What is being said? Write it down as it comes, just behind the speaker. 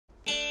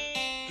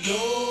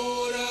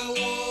Lord, I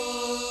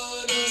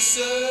want to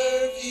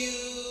serve you.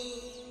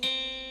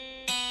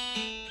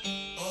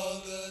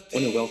 I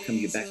want to welcome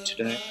you back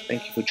today.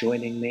 Thank you for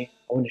joining me.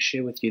 I want to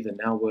share with you the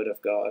now word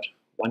of God,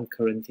 1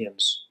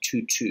 Corinthians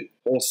 2:2.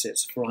 Paul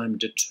says, "For I am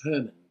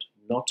determined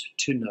not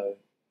to know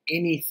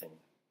anything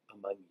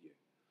among you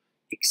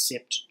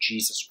except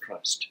Jesus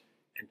Christ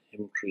and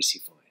Him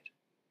crucified."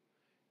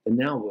 The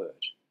now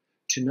word,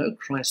 to know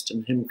Christ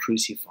and Him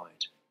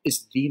crucified,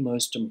 is the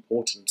most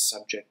important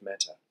subject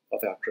matter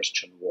of our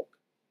Christian walk.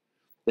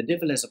 The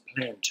devil has a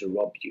plan to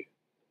rob you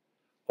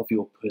of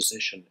your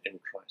position in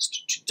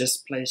Christ, to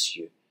displace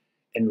you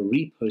and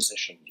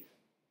reposition you.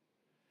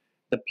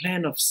 The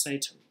plan of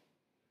Satan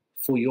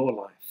for your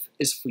life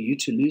is for you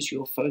to lose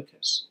your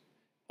focus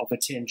of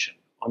attention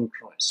on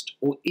Christ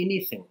or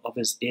anything of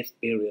His death,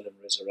 burial,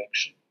 and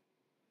resurrection.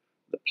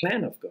 The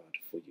plan of God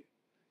for you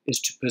is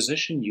to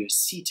position you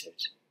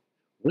seated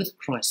with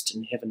Christ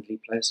in heavenly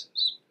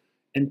places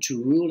and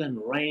to rule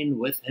and reign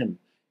with Him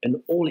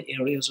in all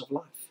areas of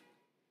life.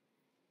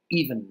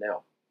 Even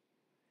now,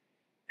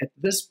 at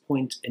this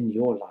point in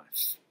your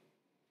life,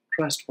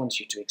 Christ wants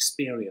you to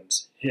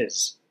experience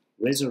His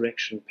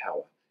resurrection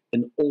power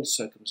in all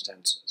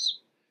circumstances.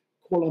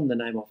 Call on the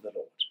name of the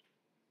Lord.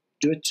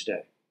 Do it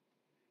today.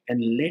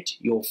 And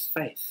let your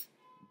faith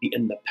be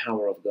in the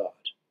power of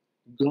God.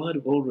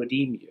 God will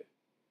redeem you.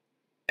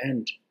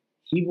 And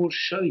He will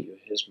show you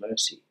His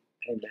mercy.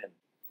 Amen.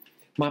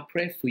 My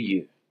prayer for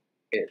you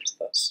is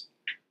this.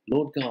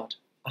 Lord God,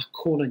 I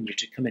call on you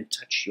to come and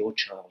touch your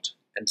child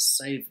and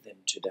save them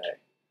today.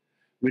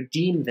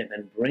 Redeem them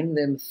and bring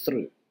them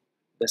through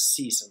the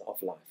season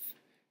of life.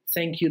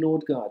 Thank you,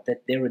 Lord God,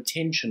 that their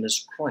attention is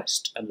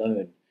Christ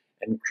alone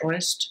and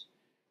Christ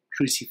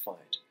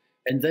crucified,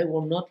 and they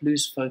will not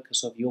lose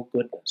focus of your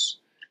goodness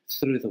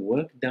through the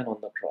work done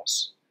on the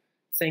cross.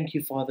 Thank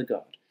you, Father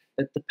God,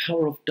 that the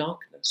power of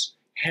darkness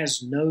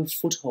has no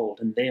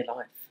foothold in their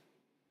life,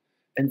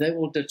 and they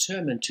will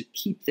determine to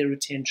keep their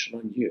attention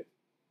on you.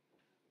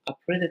 I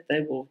pray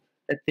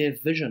that their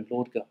vision,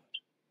 Lord God,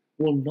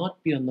 will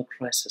not be on the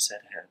crisis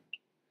at hand,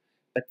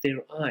 but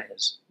their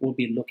eyes will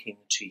be looking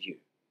to you.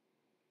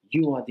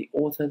 You are the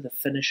author, the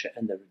finisher,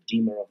 and the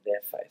redeemer of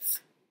their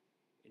faith.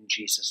 In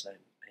Jesus'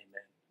 name,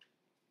 amen.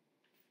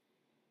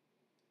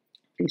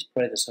 Please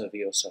pray this over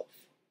yourself.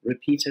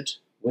 Repeat it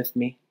with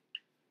me.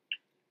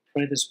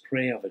 Pray this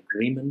prayer of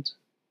agreement,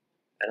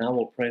 and I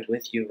will pray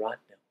with you right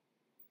now.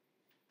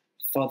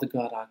 Father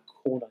God, I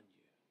call on you.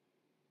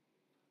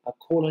 I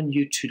call on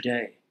you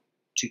today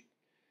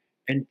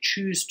and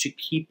choose to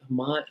keep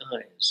my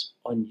eyes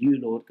on you,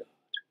 Lord God.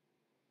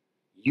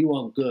 You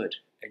are good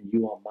and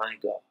you are my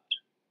God.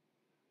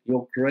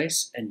 Your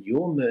grace and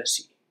your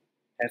mercy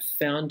have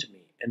found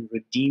me and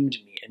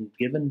redeemed me and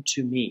given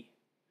to me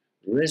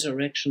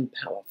resurrection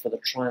power for the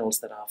trials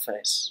that I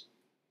face.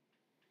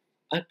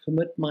 I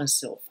commit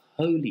myself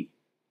wholly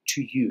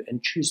to you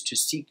and choose to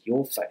seek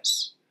your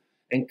face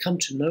and come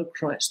to know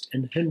Christ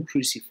and Him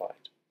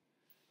crucified.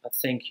 I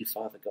thank you,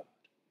 Father God,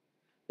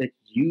 that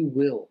you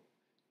will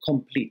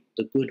complete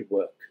the good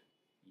work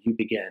you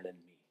began in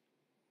me.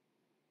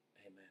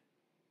 Amen.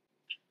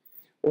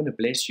 I want to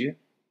bless you.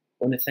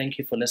 I want to thank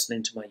you for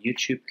listening to my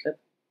YouTube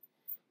clip.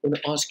 I want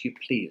to ask you,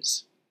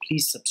 please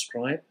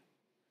subscribe.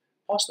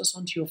 Pass this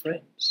on to your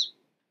friends.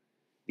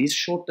 These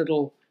short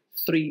little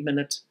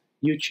 3-minute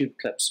YouTube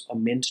clips are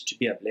meant to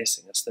be a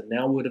blessing. It's the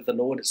now word of the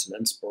Lord. It's an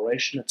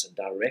inspiration. It's a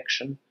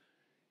direction.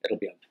 It'll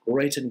be a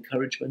great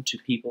encouragement to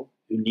people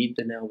who need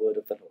the now word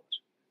of the Lord.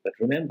 But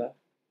remember,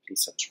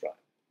 please subscribe.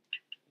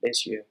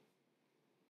 Bless you.